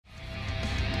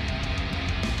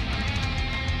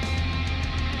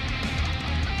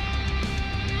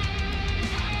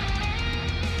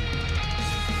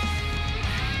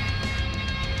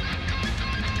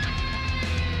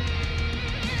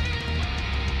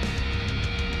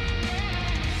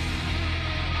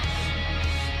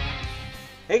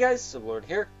Hey guys, Sublord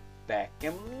here, back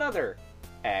in another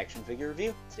action figure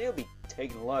review. Today I'll be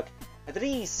taking a look at the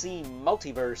DC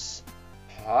Multiverse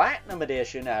Platinum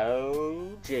Edition. Oh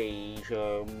geez,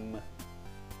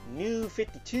 New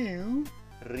 52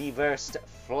 Reversed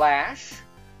Flash.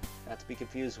 Not to be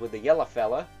confused with the yellow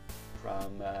fella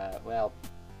from, well,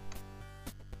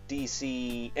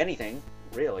 DC anything,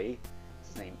 really.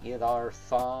 What's his name?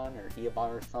 Eobarthon or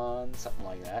Eobarthon, something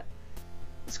like that.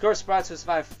 This course sponsored to us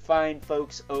by fine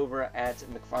folks over at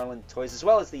McFarlane Toys, as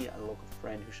well as the local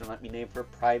friend who shall not be named for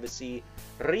privacy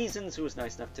reasons, who was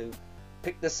nice enough to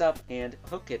pick this up and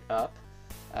hook it up.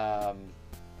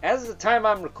 As of the time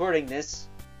I'm recording this,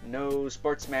 no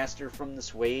Sportsmaster from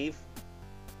this wave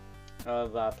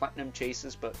of Platinum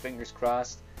chases, but fingers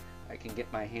crossed I can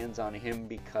get my hands on him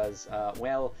because,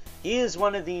 well, he is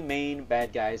one of the main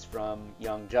bad guys from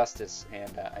Young Justice,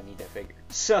 and I need that figure.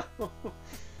 So...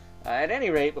 at any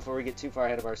rate, before we get too far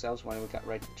ahead of ourselves, why don't we cut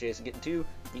right to the chase and get into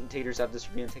Meat and Taters of this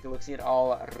review and take a look, see at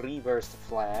all Reversed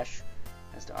Flash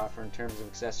has to offer in terms of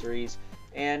accessories.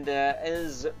 And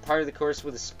as part of the course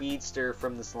with a speedster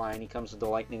from this line, he comes with the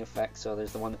lightning effect. So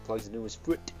there's the one that plugs into his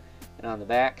foot, and on the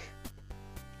back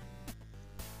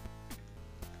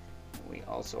we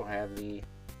also have the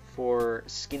 4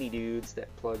 skinny dudes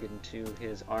that plug into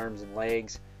his arms and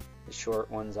legs. The short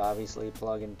ones obviously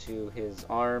plug into his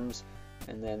arms,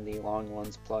 and then the long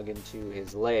ones plug into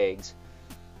his legs.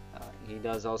 He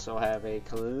does also have a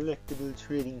collectible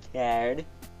trading card.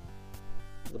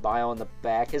 The bio on the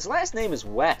back. His last name is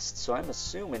West, so I'm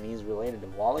assuming he's related to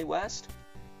Wally West.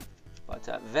 But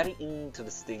very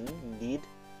interesting indeed.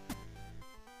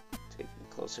 Taking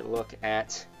a closer look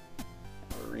at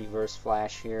Reverse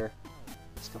Flash here.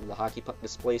 This comes the hockey puck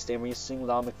display stand we're used to seeing with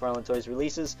all McFarlane Toys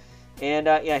releases. And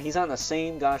yeah, he's on the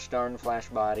same gosh darn Flash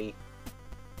body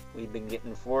we've been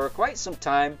getting for quite some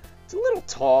time. It's a little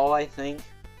tall, I think,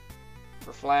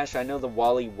 for Flash. I know the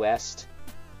Wally West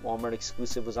Walmart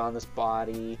exclusive was on this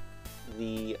body.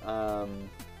 The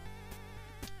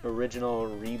original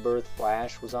Rebirth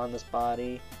Flash was on this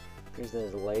body. Appears that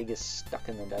his leg is stuck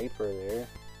in the diaper there.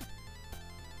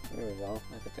 There we go.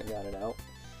 I think I got it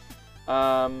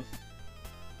out.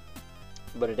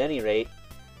 But at any rate,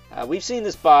 we've seen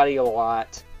this body a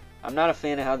lot. I'm not a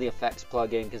fan of how the effects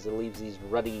plug in because it leaves these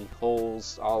ruddy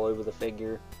holes all over the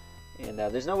figure, and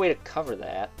there's no way to cover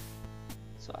that.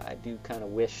 So I do kind of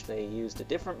wish they used a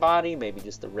different body, maybe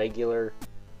just a regular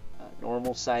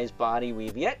normal size body.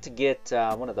 We've yet to get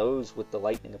one of those with the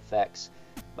lightning effects.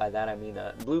 By that I mean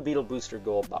a Blue Beetle Booster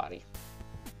Gold body.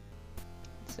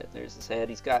 So there's his head.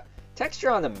 He's got texture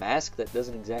on the mask that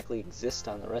doesn't exactly exist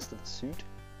on the rest of the suit,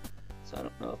 so I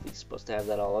don't know if he's supposed to have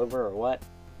that all over or what.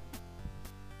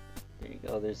 There you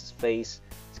go, there's his face.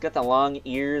 He's got the long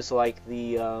ears like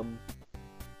the,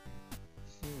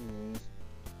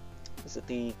 is it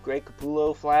the Grey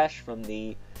Capullo Flash from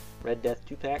the Red Death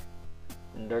 2-pack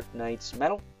in Dark Knight's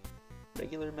Metal?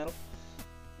 Regular Metal?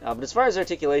 But as far as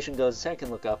articulation goes, his head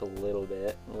can look up a little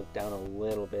bit, look down a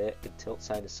little bit, can tilt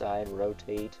side to side,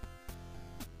 rotate.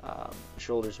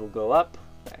 Shoulders will go up,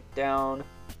 back down,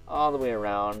 all the way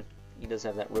around. He does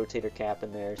have that rotator cap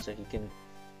in there, so he can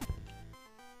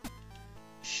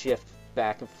shift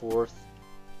back and forth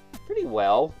pretty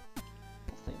well,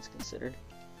 all things considered.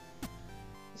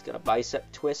 He's got a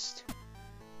bicep twist.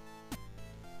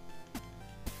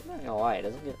 I'm not gonna lie, it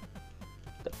doesn't get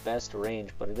the best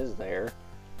range, but it is there.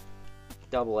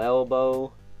 Double elbow,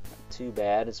 not too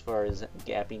bad as far as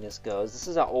gappiness goes. This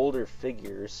is an older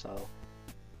figure, so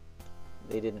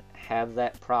they didn't have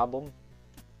that problem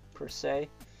per se.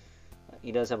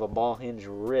 He does have a ball hinge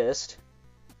wrist,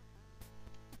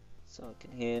 so it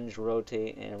can hinge,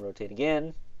 rotate, and rotate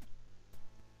again.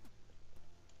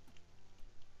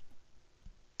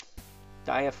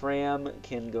 Diaphragm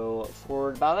can go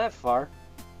forward about that far,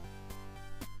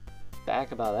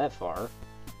 back about that far,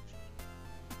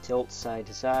 tilt side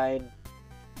to side,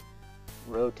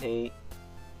 rotate.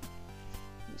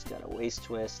 He's got a waist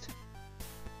twist.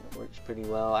 That works pretty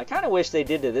well. I kind of wish they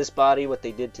did to this body what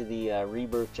they did to the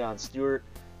Rebirth John Stewart.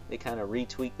 They kind of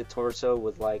retweaked the torso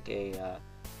with like a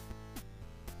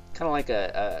kind of like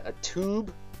a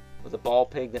tube with a ball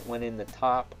peg that went in the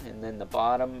top and then the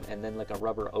bottom, and then like a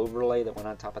rubber overlay that went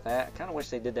on top of that. I kind of wish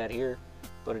they did that here,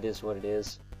 but it is what it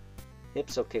is.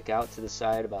 Hips will kick out to the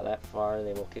side about that far.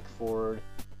 They will kick forward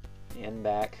and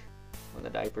back when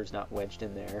the diaper's not wedged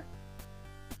in there.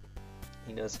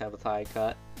 He does have a thigh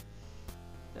cut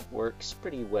that works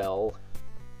pretty well.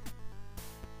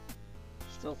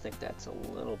 Still think that's a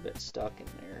little bit stuck in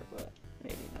there, but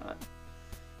maybe not.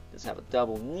 Does have a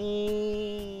double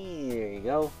knee. There you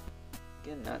go.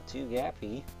 Again, not too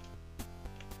gappy.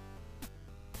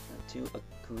 too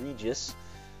egregious.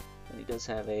 And he does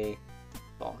have a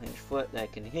ball hinge foot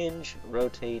that can hinge,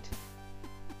 rotate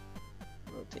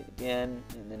again,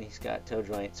 and then he's got toe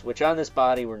joints, which on this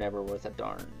body were never worth a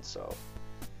darn. So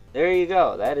there you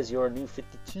go. That is your new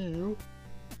 52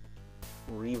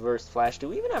 reverse Flash. Do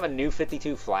we even have a new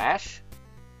 52 Flash?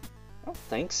 I don't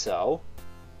think so.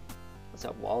 What's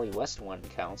that Wally West one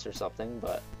counts or something,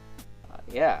 but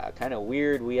yeah, kind of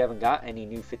weird. We haven't got any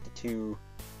new 52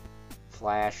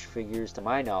 Flash figures to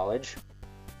my knowledge.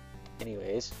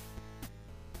 Anyways.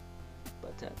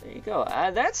 But there you go.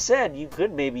 That said, you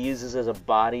could maybe use this as a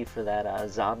body for that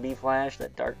zombie Flash,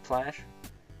 that dark Flash.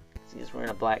 He's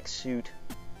wearing a black suit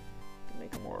to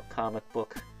make a more comic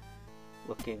book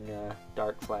looking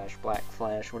dark Flash, black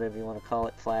Flash, whatever you want to call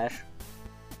it, Flash.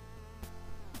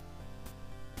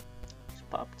 Just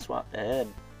pop and swap the head.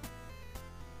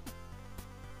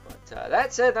 But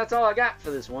that said, that's all I got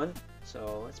for this one.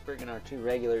 So let's bring in our two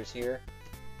regulars here.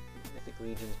 Mythic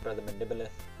Legion's Brother Mandibulith.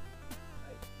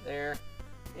 Right there.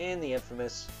 And the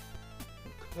infamous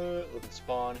looking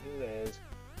Spawn, who as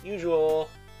usual,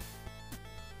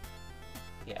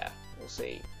 yeah, we'll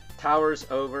see, towers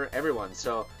over everyone.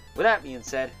 So with that being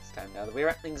said, it's time now that we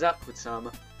wrap things up with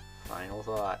some final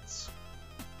thoughts.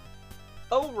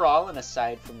 Overall, and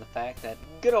aside from the fact that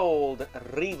good old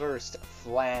reversed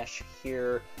Flash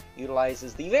here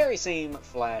utilizes the very same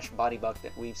Flash body buck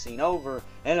that we've seen over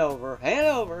and over and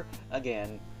over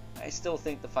again, I still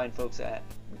think the fine folks at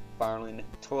McFarlane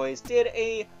Toys did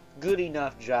a good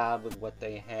enough job with what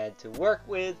they had to work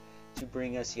with to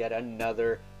bring us yet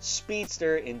another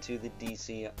speedster into the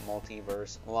DC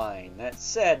Multiverse line. That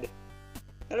said,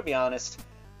 gotta be honest,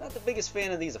 not the biggest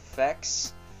fan of these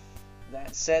effects.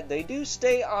 That said, they do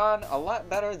stay on a lot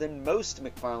better than most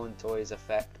McFarlane Toys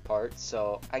effect parts,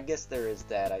 so I guess there is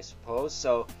that, I suppose.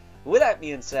 So with that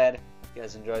being said, if you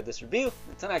guys enjoyed this review,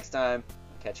 until next time,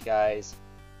 I'll catch you guys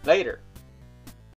later.